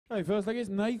Hey, first leg is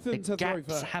Nathan The to throw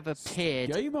gaps first. have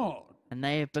appeared. Game on. And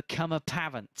they have become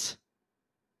apparent.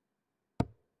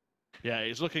 Yeah,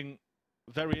 it's looking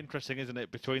very interesting, isn't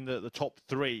it, between the top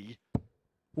three.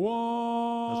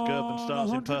 One. As Girvan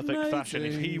starts in perfect fashion.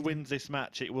 If he wins this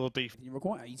match, it will be... You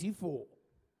require 84.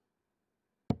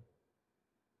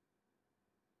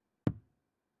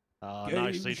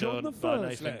 Nicely done by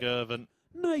Nathan Girvan.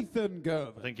 Nathan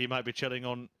Girvan. I think he might be chilling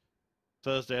on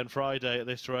Thursday and Friday at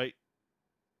this rate.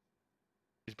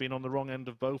 He's been on the wrong end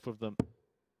of both of them.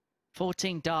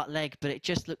 14 dart leg, but it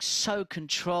just looks so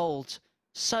controlled,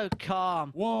 so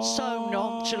calm, so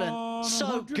nonchalant,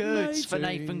 so good for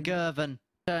Nathan Girvan.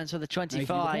 Turns for the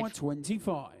 25.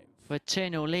 25. For a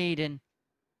 2-0 lead in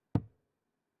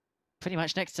pretty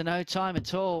much next to no time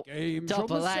at all.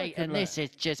 Double 8, and this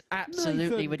is just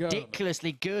absolutely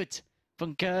ridiculously good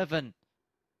from Girvan.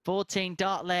 14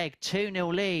 dart leg,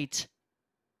 2-0 lead.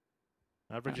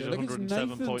 Average is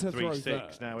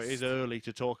 107.36 now. It is early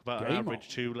to talk about an average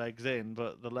 2 legs in,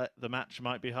 but the match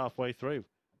might be halfway through.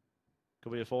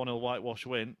 Could be a 4-0 whitewash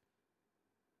win.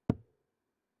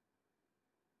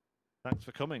 Thanks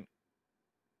for coming.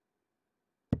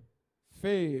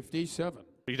 57.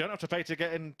 You don't have to pay to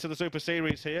get into the Super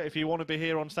Series here. If you want to be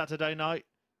here on Saturday night,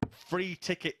 free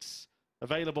tickets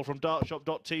available from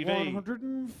dartshop.tv.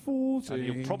 140. And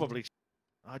you'll probably...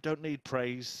 I don't need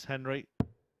praise, Henry.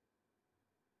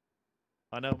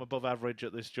 I know I'm above average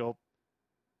at this job.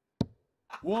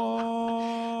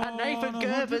 And Nathan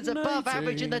Girvan's above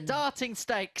average in the darting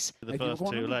stakes. The first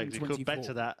 2 legs. He could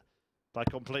better that by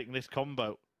completing this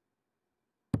combo.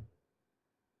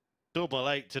 Double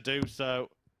 8 to do so.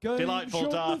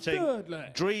 Delightful darting.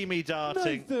 Dreamy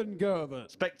darting. Nathan Girvan.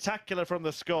 Spectacular from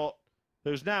the Scot,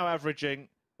 who's now averaging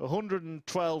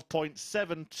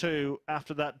 112.72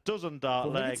 after that dozen dart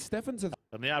leg.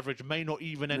 And the average may not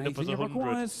even end up as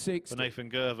 100 for Nathan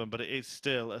Girvan, but it is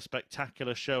still a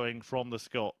spectacular showing from the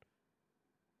Scot.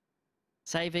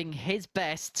 Saving his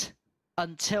best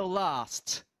until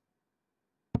last.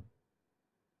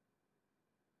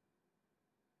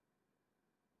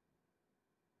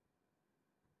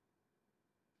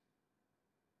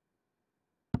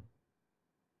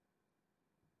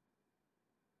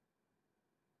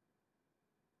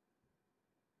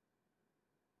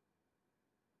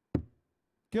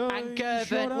 And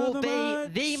Girvan will be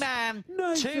the man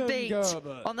to beat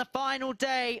on the final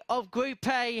day of Group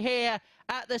A here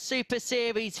at the Super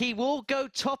Series. He will go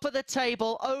top of the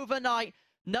table overnight,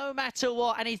 no matter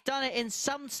what, and he's done it in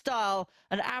some style.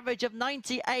 An average of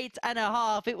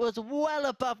 98.5. It was well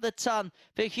above the ton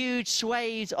for huge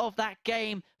swathes of that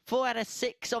game. 4 out of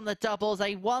 6 on the doubles,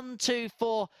 a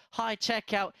 1-2-4 high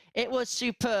checkout. It was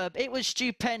superb. It was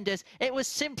stupendous. It was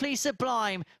simply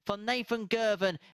sublime for Nathan Girvan.